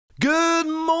Good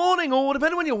morning, or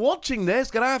depending on when you're watching this,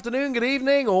 good afternoon, good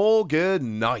evening, or good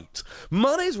night.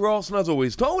 My name's Ross, and as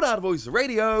always, told how to voice the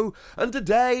radio, and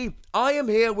today I am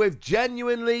here with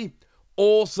genuinely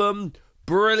awesome,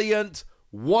 brilliant,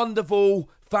 wonderful,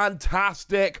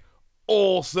 fantastic,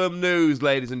 awesome news,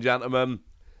 ladies and gentlemen.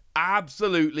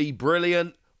 Absolutely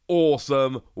brilliant,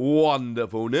 awesome,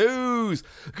 wonderful news.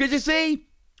 Because you see,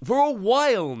 for a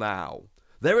while now,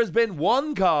 there has been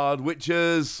one card which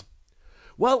has,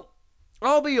 well,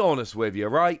 I'll be honest with you,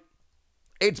 right?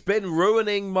 It's been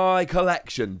ruining my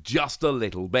collection just a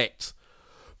little bit.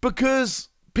 Because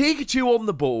Pikachu on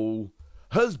the ball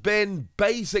has been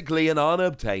basically an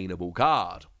unobtainable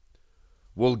card.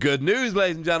 Well, good news,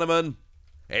 ladies and gentlemen.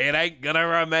 It ain't gonna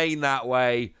remain that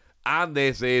way. And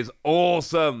this is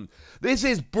awesome. This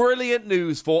is brilliant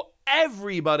news for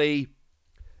everybody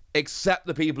except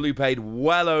the people who paid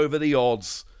well over the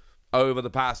odds over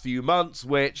the past few months,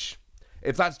 which,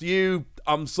 if that's you,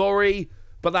 I'm sorry,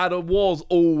 but that was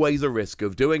always a risk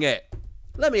of doing it.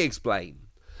 Let me explain.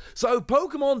 So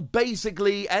Pokemon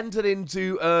basically entered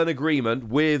into an agreement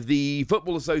with the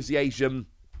Football Association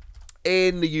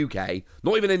in the UK.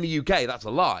 Not even in the UK, that's a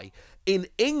lie. In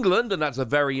England, and that's a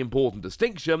very important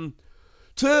distinction,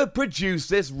 to produce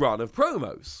this run of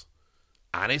promos.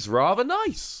 And it's rather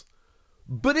nice.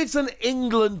 But it's an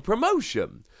England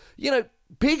promotion. You know,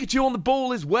 Pikachu on the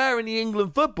ball is wearing the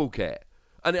England football kit.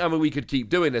 And I mean, we could keep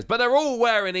doing this, but they're all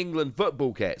wearing England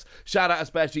football kits. Shout out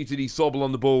especially to the Sobble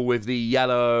on the ball with the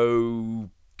yellow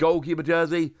goalkeeper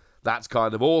jersey. That's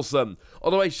kind of awesome.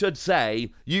 Although I should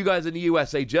say, you guys in the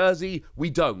USA jersey, we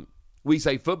don't. We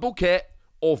say football kit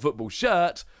or football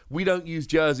shirt. We don't use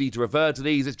jersey to refer to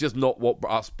these. It's just not what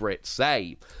us Brits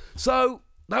say. So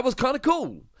that was kind of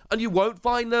cool. And you won't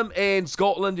find them in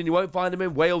Scotland and you won't find them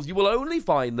in Wales. You will only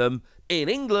find them in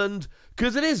England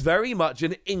because it is very much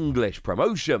an English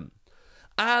promotion.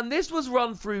 And this was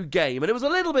run through game and it was a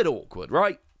little bit awkward,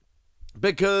 right?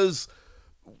 Because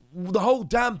the whole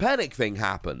Dan Pennick thing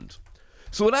happened.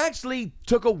 So it actually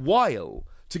took a while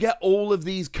to get all of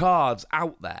these cards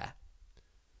out there.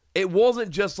 It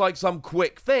wasn't just like some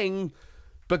quick thing,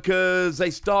 because they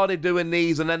started doing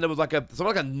these and then there was like a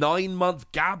 9-month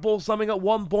gap or something at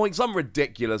one point, some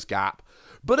ridiculous gap.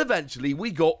 But eventually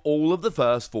we got all of the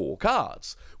first 4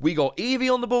 cards. We got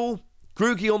Eevee on the ball,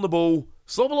 Grookey on the ball,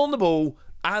 Sobble on the ball,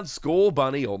 and Score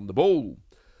Bunny on the ball.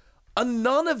 And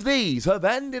none of these have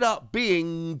ended up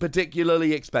being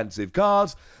particularly expensive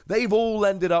cards. They've all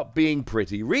ended up being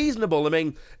pretty reasonable. I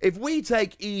mean, if we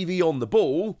take Eevee on the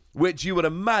ball, which you would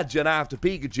imagine after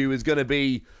Pikachu is going to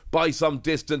be by some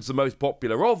distance the most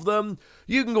popular of them,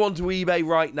 you can go onto eBay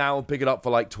right now and pick it up for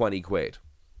like 20 quid.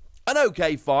 And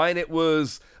okay, fine, it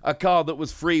was a card that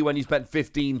was free when you spent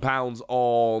 £15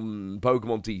 on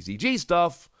Pokémon TCG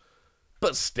stuff,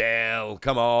 but still,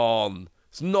 come on.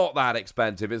 It's not that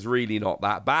expensive, it's really not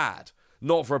that bad.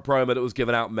 Not for a promo that was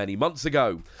given out many months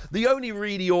ago. The only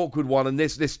really awkward one, and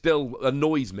this still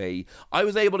annoys me, I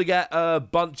was able to get a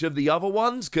bunch of the other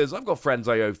ones, because I've got friends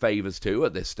I owe favours to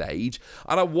at this stage,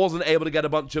 and I wasn't able to get a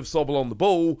bunch of Sobble on the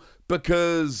ball,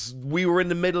 because we were in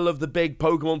the middle of the big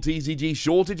Pokemon TCG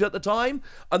shortage at the time,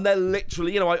 and they're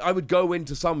literally, you know, I would go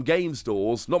into some game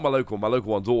stores, not my local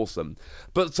one's awesome,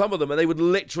 but some of them, and they would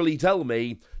literally tell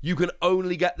me, you can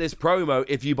only get this promo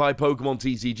if you buy Pokemon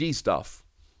TCG stuff.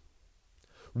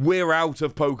 We're out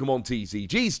of Pokemon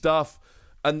TCG stuff,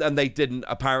 and they didn't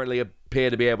apparently appear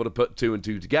to be able to put 2 and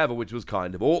 2 together, which was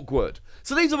kind of awkward.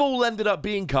 So these have all ended up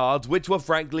being cards which were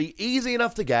frankly easy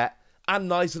enough to get, and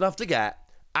nice enough to get,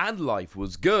 and life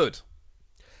was good.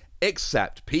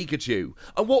 Except Pikachu.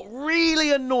 And what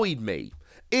really annoyed me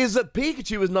is that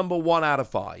Pikachu is number 1 out of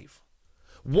 5.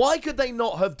 Why could they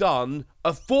not have done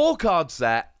a 4-card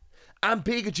set, and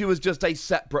Pikachu was just a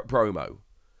separate promo?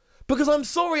 Because I'm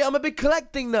sorry, I'm a big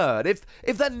collecting nerd.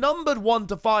 If they're numbered 1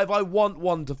 to 5, I want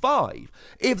 1 to 5.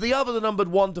 If the others are numbered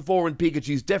 1 to 4 and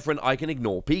Pikachu's different, I can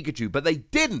ignore Pikachu. But they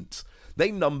didn't.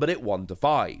 They numbered it 1 to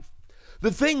 5.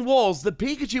 The thing was that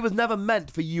Pikachu was never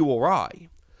meant for you or I.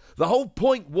 The whole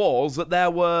point was that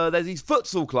there's these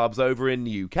futsal clubs over in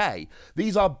the UK.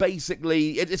 These are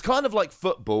basically, it's kind of like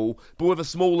football, but with a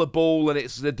smaller ball, and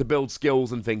it's to build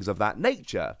skills and things of that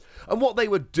nature. And what they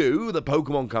would do, the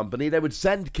Pokemon company, they would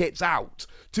send kits out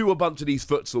to a bunch of these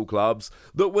futsal clubs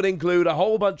that would include a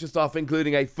whole bunch of stuff,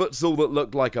 including a futsal that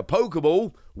looked like a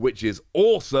Pokeball, which is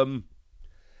awesome,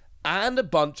 and a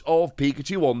bunch of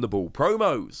Pikachu on the ball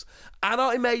promos. And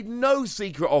I made no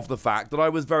secret of the fact that I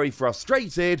was very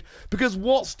frustrated, because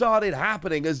what started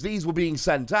happening as these were being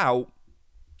sent out,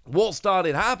 what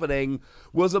started happening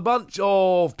was a bunch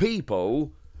of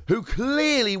people who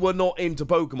clearly were not into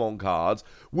Pokemon cards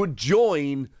would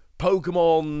join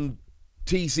Pokemon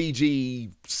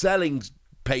TCG selling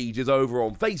pages over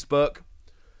on Facebook,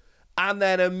 and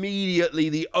then immediately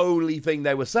the only thing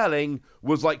they were selling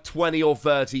was like 20 or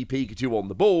 30 Pikachu on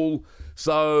the ball.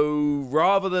 So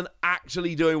rather than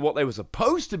actually doing what they were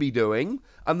supposed to be doing,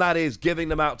 and that is giving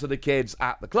them out to the kids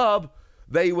at the club,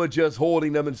 they were just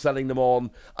hoarding them and selling them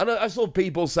on. And I saw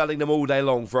people selling them all day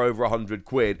long for over 100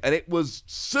 quid, and it was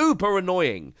super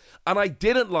annoying. And I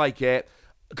didn't like it,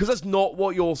 because that's not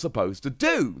what you're supposed to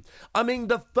do. I mean,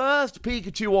 the first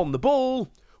Pikachu on the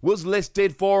ball was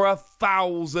listed for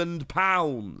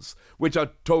 £1,000, which I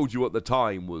told you at the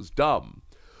time was dumb.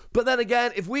 But then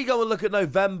again, if we go and look at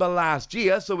November last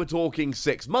year, so we're talking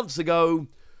 6 months ago,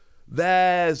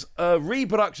 there's a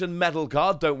reproduction metal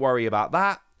card, don't worry about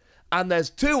that, and there's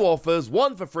 2 offers,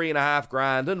 one for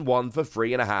 £3,500 and one for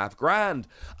 £3,500.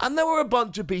 And there were a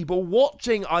bunch of people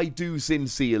watching. I do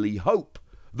sincerely hope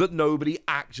that nobody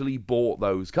actually bought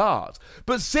those cards.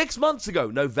 But 6 months ago,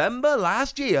 November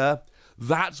last year,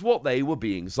 that's what they were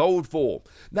being sold for.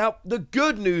 Now, the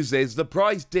good news is the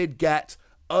price did get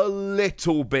a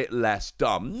little bit less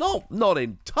dumb. Not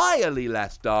entirely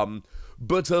less dumb,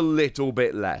 but a little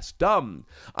bit less dumb.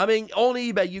 I mean, on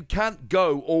eBay, you can't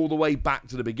go all the way back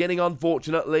to the beginning,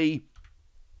 unfortunately.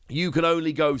 You can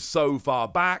only go so far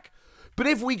back. But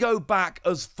if we go back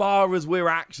as far as we're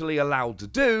actually allowed to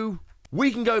do, we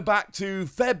can go back to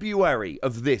February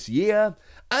of this year,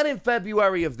 and in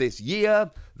February of this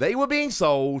year, they were being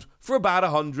sold for about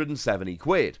 170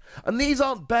 quid. And these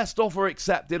aren't best offer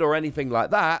accepted or anything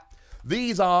like that.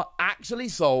 These are actually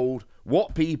sold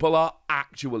what people are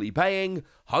actually paying,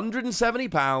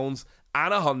 £170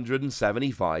 and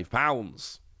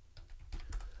 £175.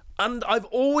 And I've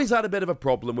always had a bit of a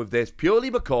problem with this, purely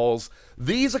because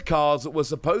these are cards that were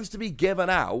supposed to be given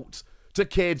out to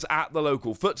kids at the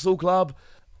local futsal club,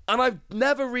 and I've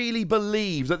never really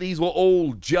believed that these were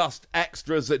all just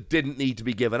extras that didn't need to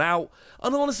be given out.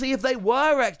 And I want to see, if they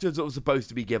were extras that were supposed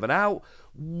to be given out,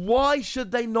 why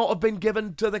should they not have been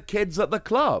given to the kids at the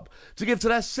club, to give to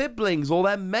their siblings or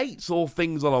their mates or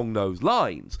things along those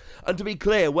lines? And to be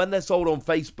clear, when they're sold on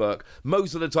Facebook,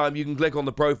 most of the time you can click on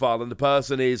the profile and the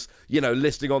person is,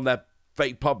 listing on their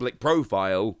fake public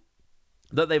profile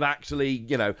that they've actually,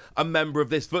 a member of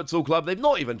this futsal club. They've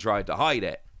not even tried to hide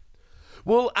it.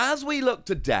 Well, as we look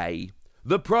today,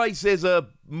 the prices are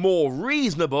more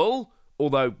reasonable,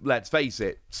 although, let's face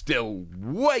it, still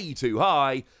way too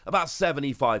high, about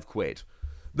 75 quid.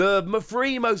 The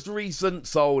three most recent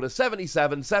sold are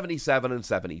 77, 77 and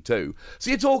 72. So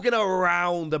you're talking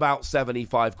around about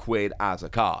 75 quid as a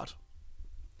card.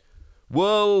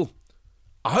 Well,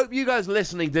 I hope you guys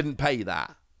listening didn't pay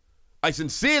that. I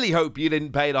sincerely hope you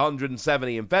didn't pay the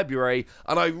 170 in February,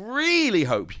 and I really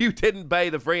hope you didn't pay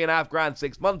the £3,500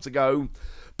 6 months ago,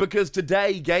 because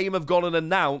today Game have gone and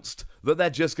announced that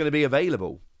they're just going to be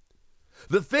available.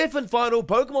 The fifth and final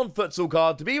Pokemon futsal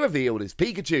card to be revealed is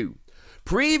Pikachu.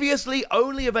 Previously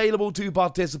only available to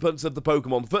participants of the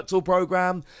Pokemon futsal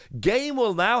program, Game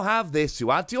will now have this to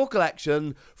add to your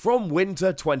collection from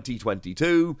winter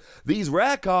 2022. These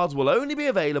rare cards will only be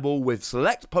available with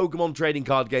select Pokemon trading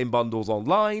card game bundles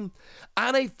online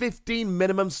and a £15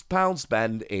 minimum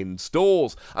spend in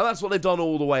stores. And that's what they've done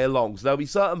all the way along. So there'll be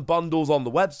certain bundles on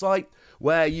the website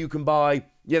where you can buy,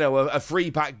 a free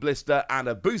pack blister and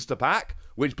a booster pack,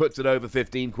 which puts it over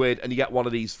 15 quid, and you get one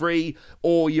of these free,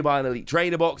 or you buy an Elite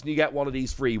Trainer box and you get one of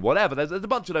these free, whatever. There's a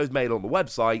bunch of those made on the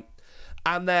website,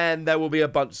 and then there will be a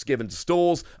bunch given to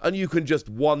stores, and you can just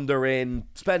wander in,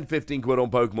 spend 15 quid on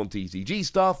Pokemon TCG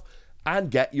stuff,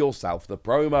 and get yourself the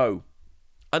promo.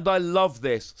 And I love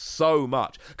this so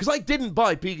much, because I didn't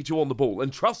buy Pikachu on the ball,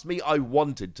 and trust me, I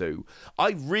wanted to.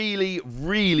 I really,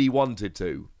 really wanted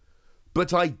to,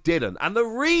 but I didn't. And the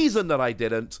reason that I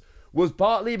didn't was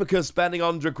partly because spending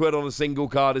 100 quid on a single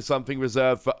card is something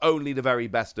reserved for only the very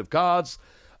best of cards,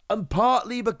 and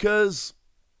partly because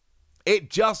it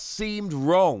just seemed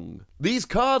wrong. These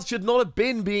cards should not have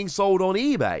been being sold on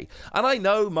eBay. And I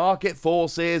know market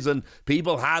forces, and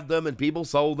people had them and people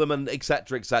sold them, and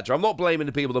etc, etc. I'm not blaming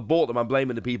the people that bought them, I'm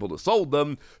blaming the people that sold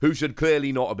them, who should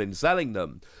clearly not have been selling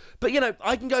them. But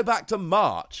I can go back to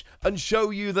March and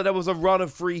show you that there was a run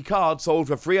of free cards sold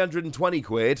for 320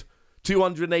 quid,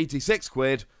 286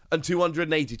 quid and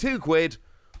 282 quid,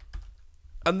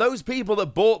 and those people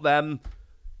that bought them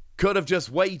could have just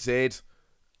waited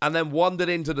and then wandered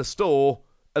into the store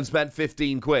and spent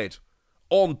 15 quid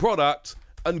on product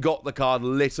and got the card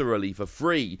literally for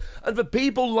free. And for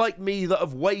people like me that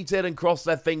have waited and crossed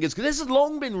their fingers, because this has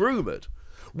long been rumoured,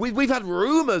 we've had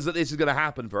rumours that this is going to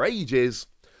happen for ages,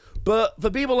 But for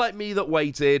people like me that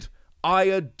waited, I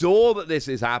adore that this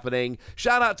is happening.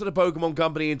 Shout out to the Pokemon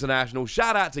Company International,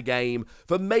 shout out to Game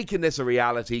for making this a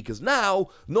reality, because now,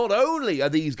 not only are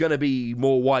these going to be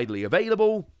more widely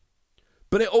available,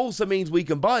 but it also means we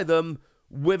can buy them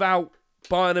without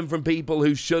buying them from people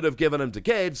who should have given them to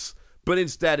kids, but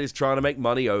instead is trying to make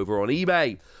money over on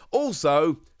eBay.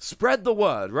 Also, spread the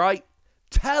word, right?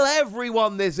 Tell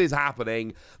everyone this is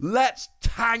happening. Let's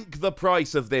tank the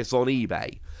price of this on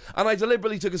eBay. And I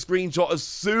deliberately took a screenshot as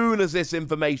soon as this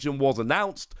information was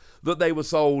announced that they were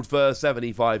sold for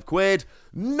 75 quid.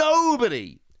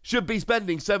 Nobody should be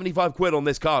spending 75 quid on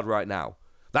this card right now.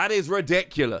 That is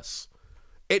ridiculous.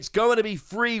 It's going to be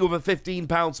free with a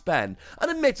 £15 spend. And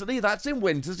admittedly, that's in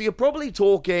winter, so you're probably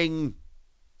talking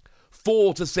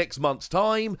 4 to 6 months'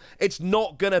 time. It's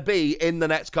not going to be in the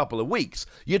next couple of weeks.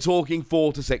 You're talking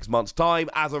 4 to 6 months' time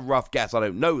as a rough guess. I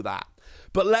don't know that.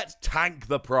 But let's tank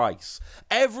the price.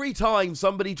 Every time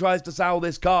somebody tries to sell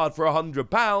this card for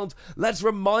 £100, let's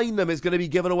remind them it's going to be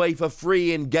given away for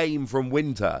free in-game from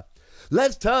winter.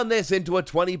 Let's turn this into a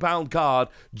 £20 card,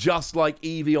 just like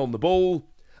Eevee on the ball.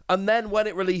 And then when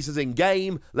it releases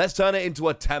in-game, let's turn it into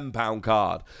a £10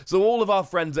 card. So all of our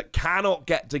friends that cannot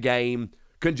get to game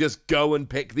can just go and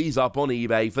pick these up on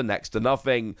eBay for next to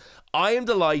nothing. I am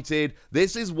delighted.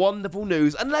 This is wonderful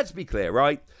news. And let's be clear,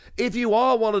 right? If you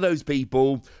are one of those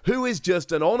people who is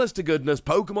just an honest-to-goodness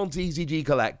Pokemon TCG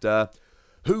collector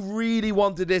who really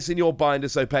wanted this in your binder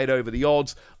so paid over the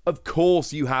odds, of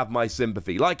course you have my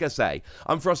sympathy. Like I say,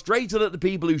 I'm frustrated at the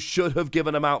people who should have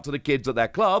given them out to the kids at their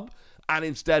club and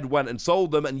instead went and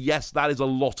sold them. And yes, that is a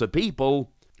lot of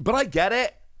people. But I get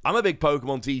it. I'm a big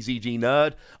Pokemon TCG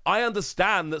nerd. I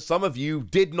understand that some of you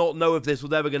did not know if this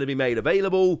was ever going to be made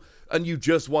available and you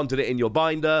just wanted it in your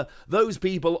binder. Those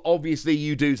people, obviously,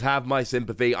 you do have my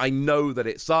sympathy. I know that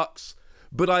it sucks,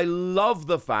 but I love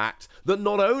the fact that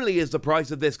not only is the price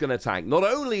of this going to tank, not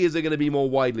only is it going to be more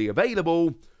widely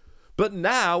available, but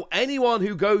now anyone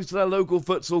who goes to their local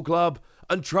futsal club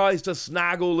and tries to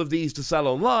snag all of these to sell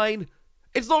online,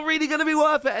 it's not really going to be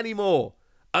worth it anymore.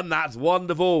 And that's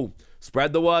wonderful.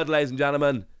 Spread the word, ladies and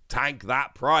gentlemen. Tank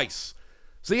that price.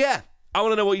 So yeah, I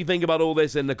want to know what you think about all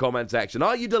this in the comment section.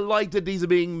 Are you delighted these are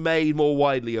being made more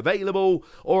widely available?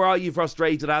 Or are you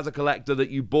frustrated as a collector that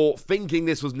you bought thinking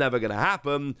this was never going to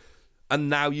happen and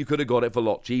now you could have got it for a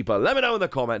lot cheaper? Let me know in the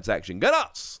comment section. Go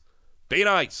nuts. Be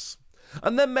nice.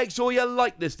 And then make sure you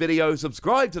like this video,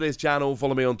 subscribe to this channel,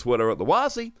 follow me on Twitter at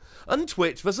TheWasi, and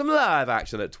Twitch for some live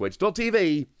action at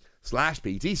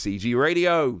twitch.tv/PTCG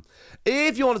Radio.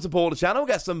 If you want to support the channel,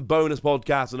 get some bonus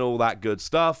podcasts and all that good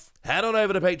stuff, head on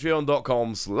over to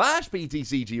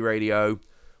patreon.com/PTCG Radio,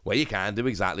 where you can do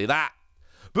exactly that.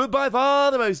 But by far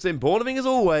the most important thing, as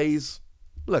always,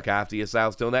 look after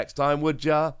yourselves till next time, would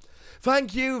ya?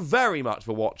 Thank you very much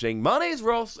for watching. My name's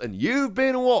Ross, and you've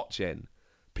been watching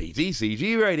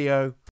PTCG Radio.